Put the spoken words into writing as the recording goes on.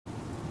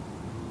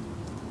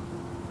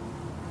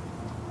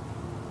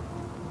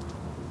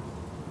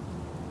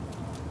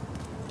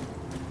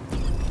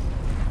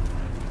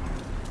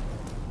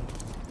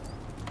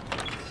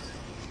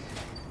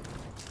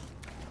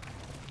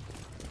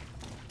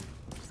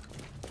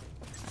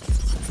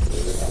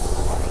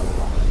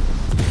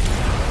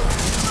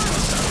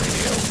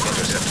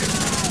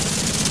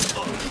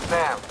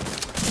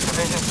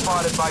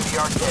by the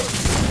arcade.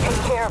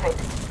 Take care of it.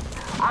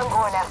 I'm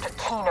going after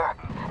Keener,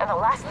 and the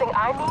last thing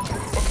I need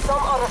is some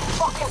other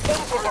fucking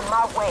agent in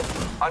my way.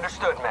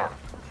 Understood, ma'am.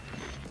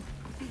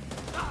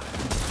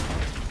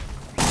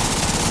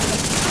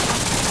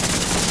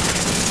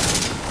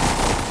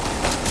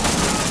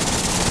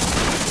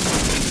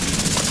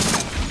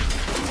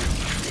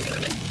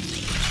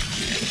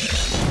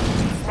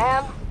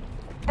 Ma'am,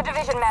 the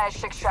division managed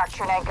to extract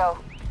Chernenko.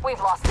 We've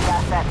lost the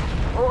asset.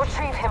 We'll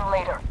retrieve him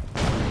later.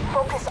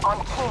 Focus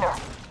on Keener.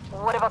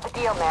 What about the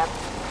deal, ma'am?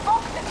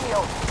 Fuck the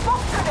deal! Fuck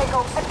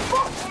Chernenko, and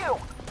fuck you!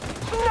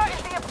 Keener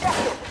is the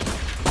objective!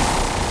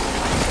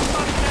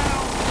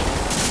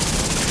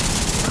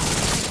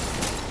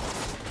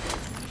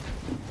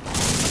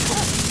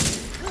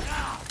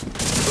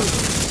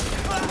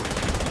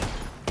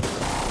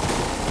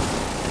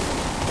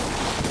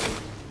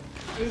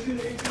 There's an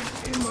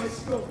agent in my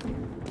scope.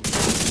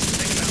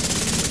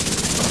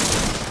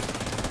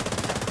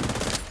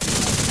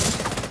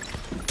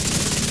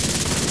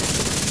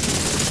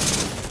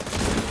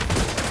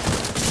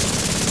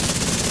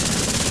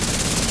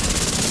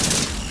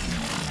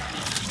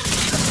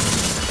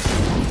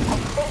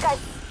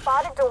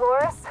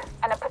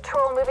 And a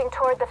patrol moving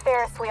toward the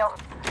Ferris wheel.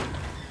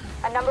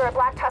 A number of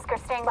Black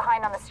Tuskers staying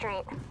behind on the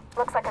street.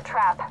 Looks like a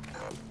trap.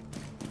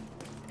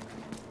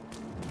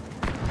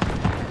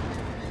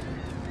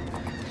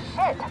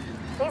 Shit!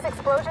 These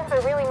explosions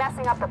are really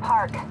messing up the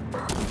park.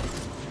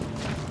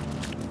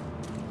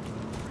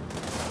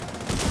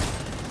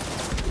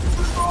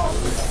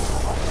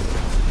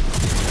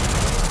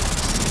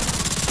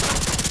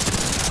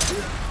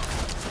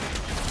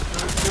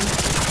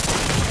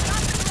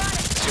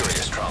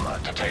 Serious trauma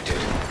detected.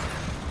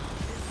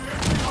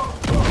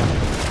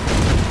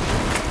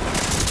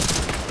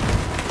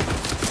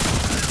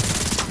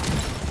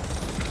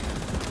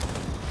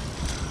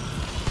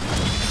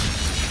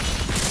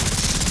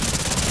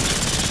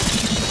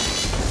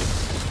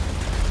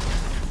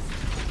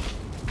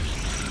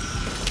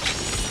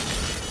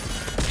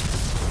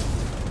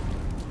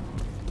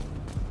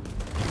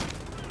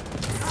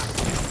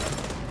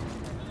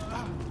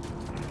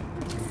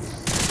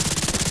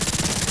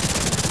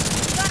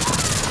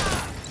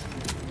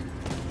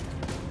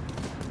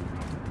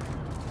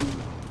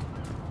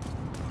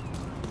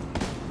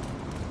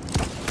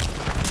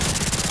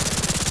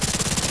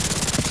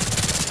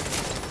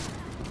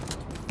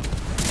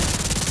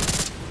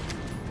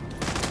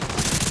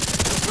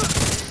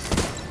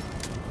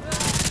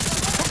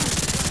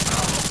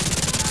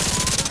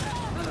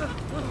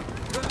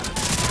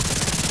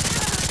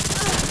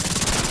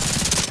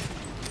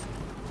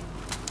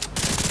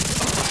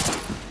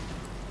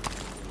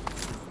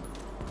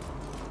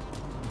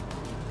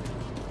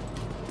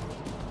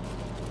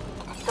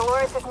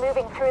 Dolores is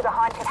moving through the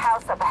haunted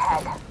house up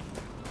ahead.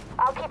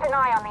 I'll keep an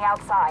eye on the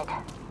outside.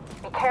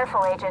 Be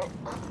careful, Agent.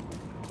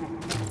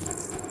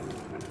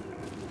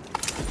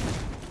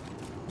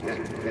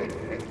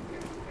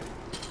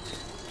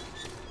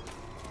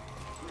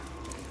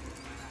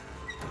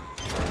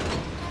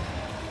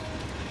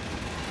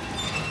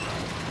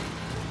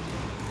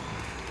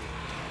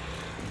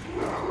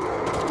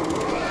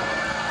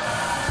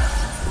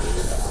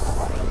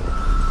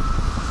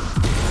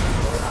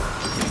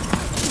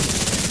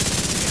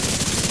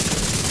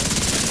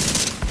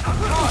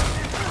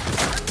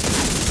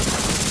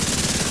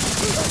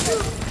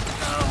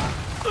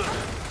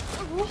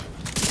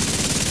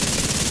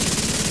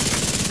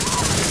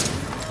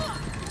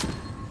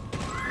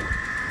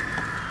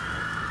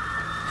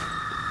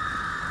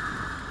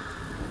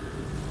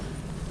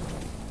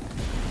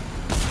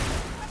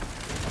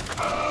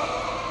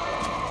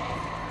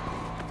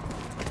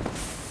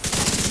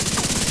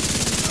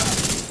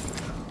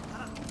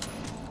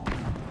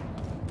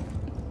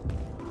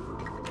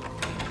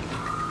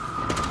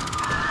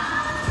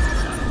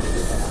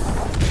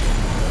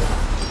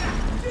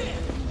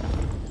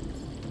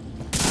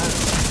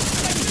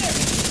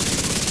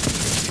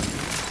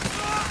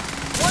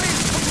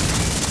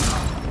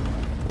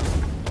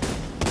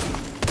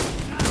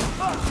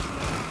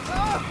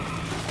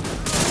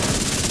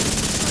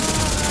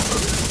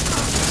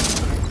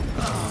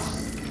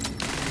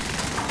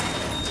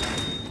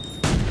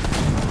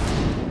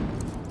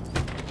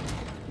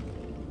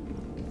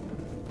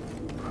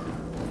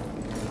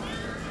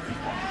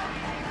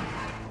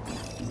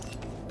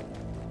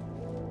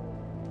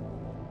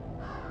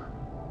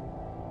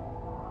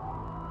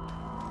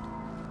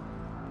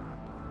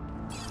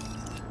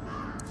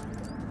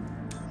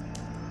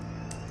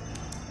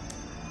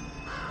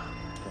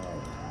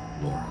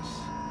 Loris,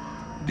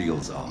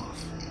 deal's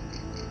off.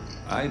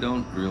 I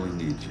don't really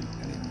need you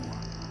anymore.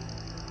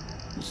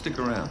 You stick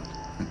around.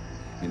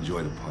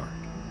 Enjoy the park.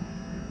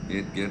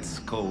 It gets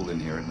cold in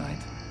here at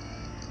night.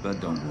 But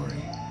don't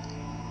worry.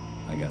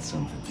 I got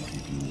something to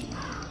keep you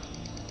warm.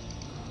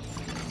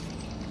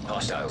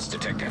 Hostiles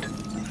detected.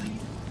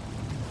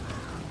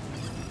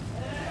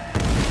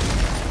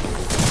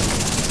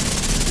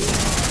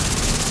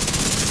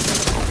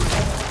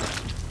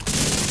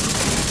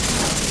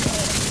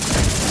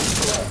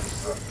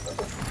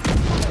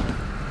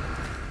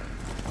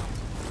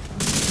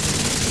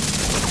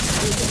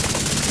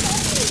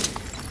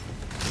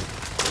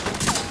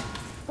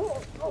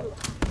 I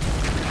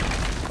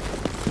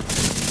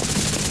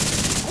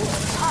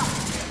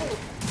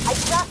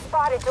just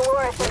spotted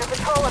Dolores under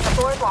patrol on the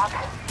boardwalk.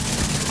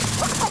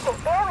 Looks like they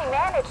barely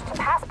managed to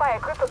pass by a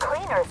group of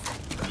cleaners.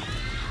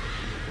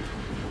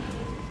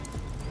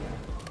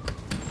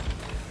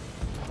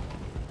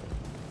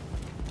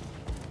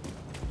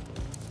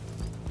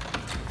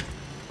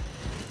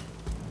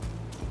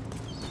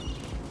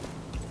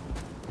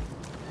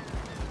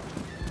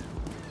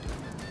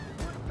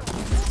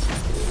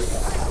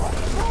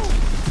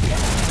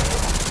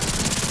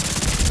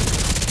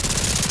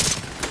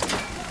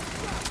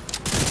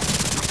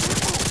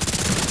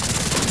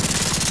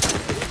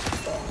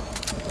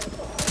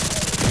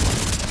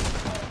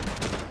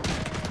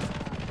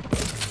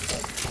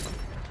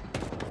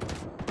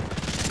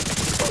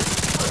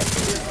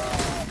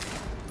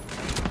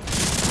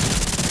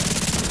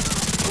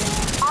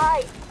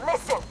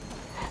 Listen,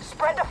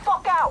 spread the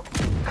fuck out.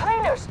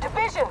 Cleaners,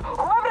 division,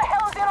 whoever the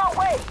hell is in our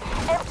way,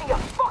 empty a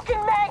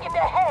fucking mag in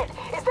their head.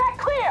 Is that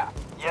clear?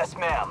 Yes,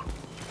 ma'am.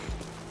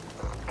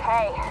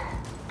 Okay,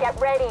 get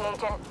ready,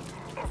 Agent,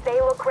 because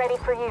they look ready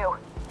for you.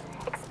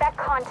 Expect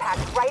contact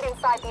right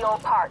inside the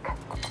old park.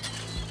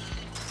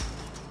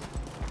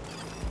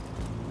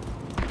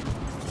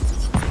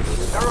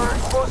 There are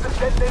explosives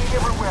detonating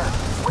everywhere.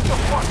 What the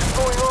fuck is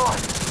going on?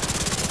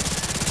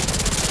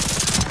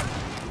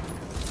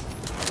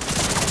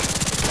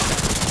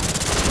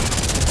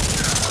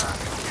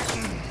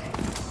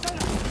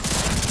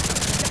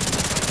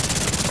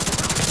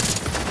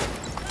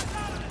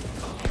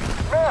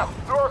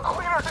 There are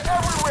cleaners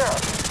everywhere!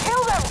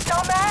 Kill them,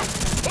 dumbass!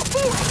 It's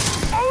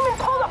easy! Aim and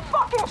pull the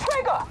fucking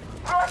trigger!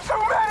 There are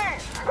too many!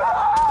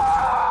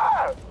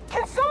 Ah!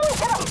 Can someone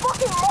get a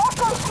fucking mark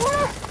on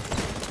Twitter?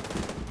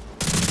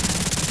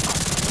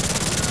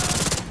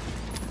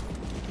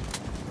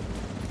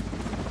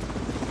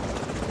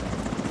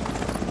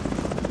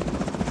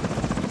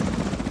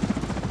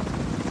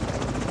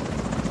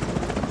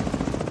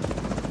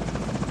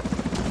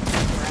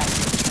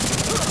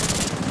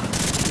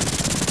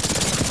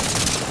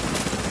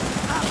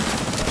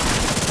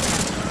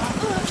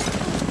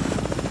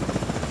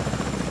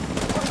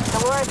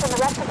 Dolores and the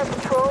rest of the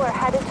patrol are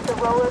headed to the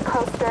roller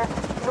coaster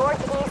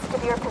northeast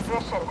of your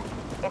position.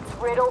 It's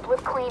riddled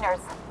with cleaners.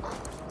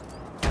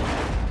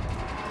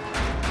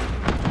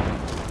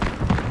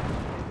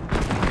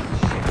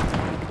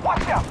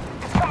 Watch out!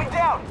 It's coming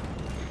down!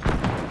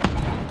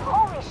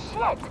 Holy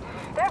shit!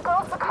 There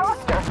goes the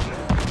coaster!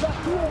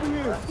 Back to over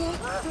here!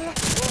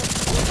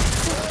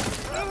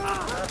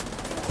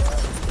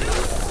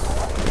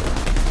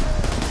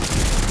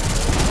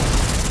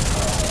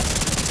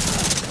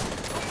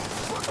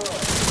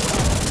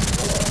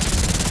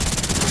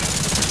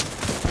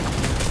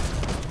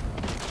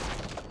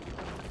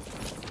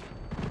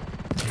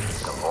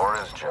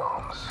 Dolores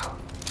Jones.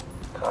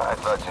 I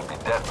thought you'd be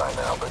dead by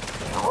now, but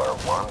you are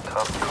one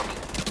tough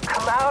cookie.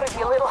 Come out of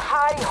your little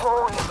hidey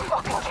hole, you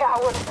fucking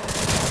coward!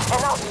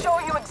 And I'll show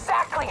you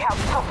exactly how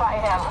tough I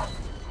am!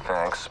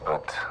 Thanks,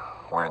 but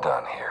we're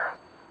done here.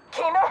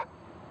 Keener?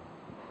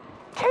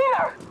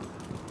 Keener!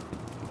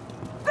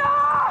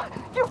 Ah!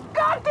 You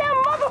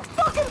goddamn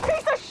motherfucking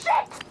piece of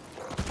shit!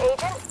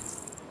 Agent,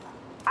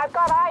 I've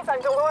got eyes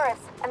on Dolores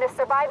and the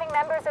surviving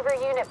members of her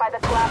unit by the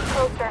collapsed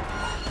coaster.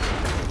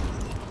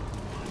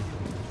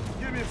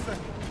 Give me a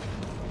second.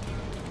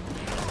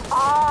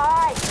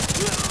 Alright!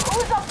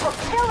 Who's up for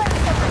killing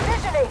some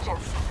division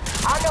agents?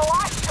 I know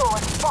I sure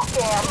as fuck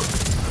am.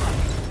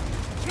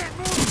 Can't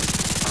move!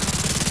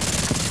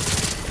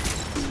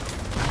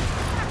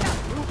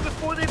 Move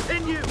before they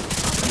pin you!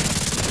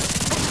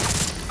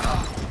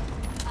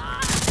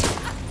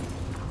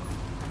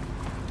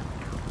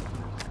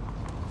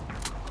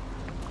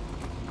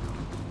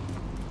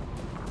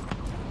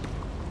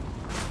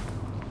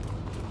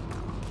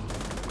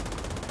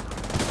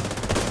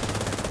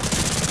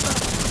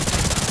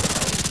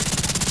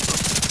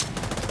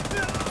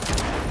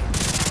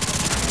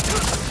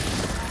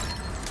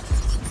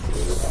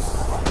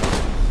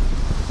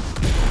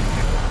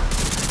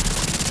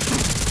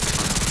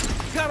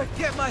 Gotta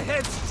get my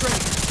head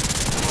straight!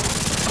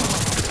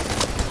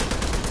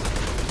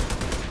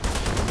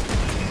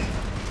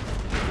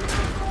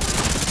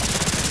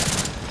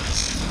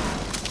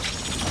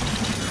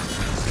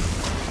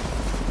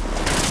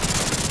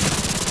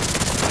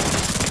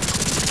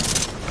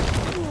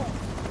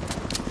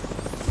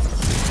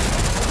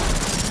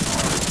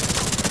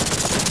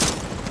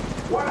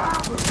 What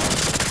happened?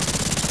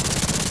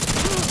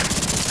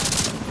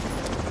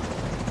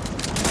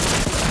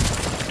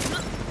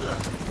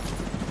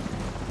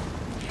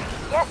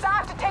 Guess I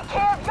have to take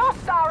care of your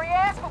sorry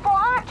ass before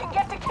I can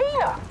get to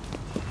Keener.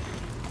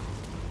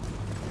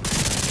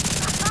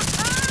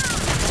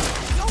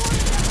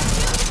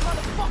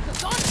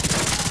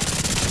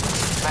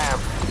 Ma'am.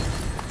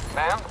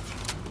 Ma'am?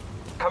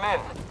 Come in.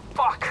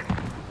 Fuck!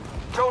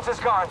 Jones is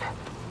gone.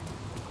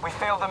 We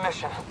failed the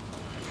mission.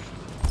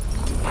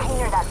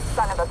 Keener, that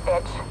son of a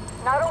bitch.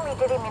 Not only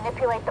did he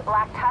manipulate the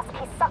Black Tusk,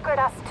 he suckered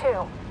us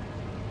too.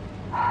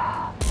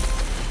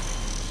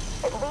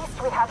 At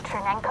least we have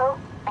Chernenko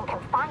and can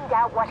find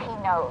out what he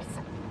knows.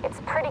 It's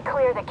pretty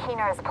clear that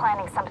Keener is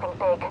planning something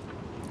big.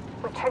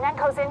 With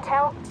Chernenko's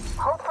intel,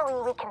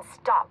 hopefully we can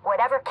stop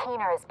whatever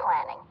Keener is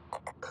planning.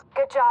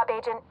 Good job,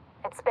 Agent.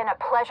 It's been a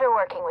pleasure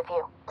working with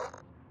you.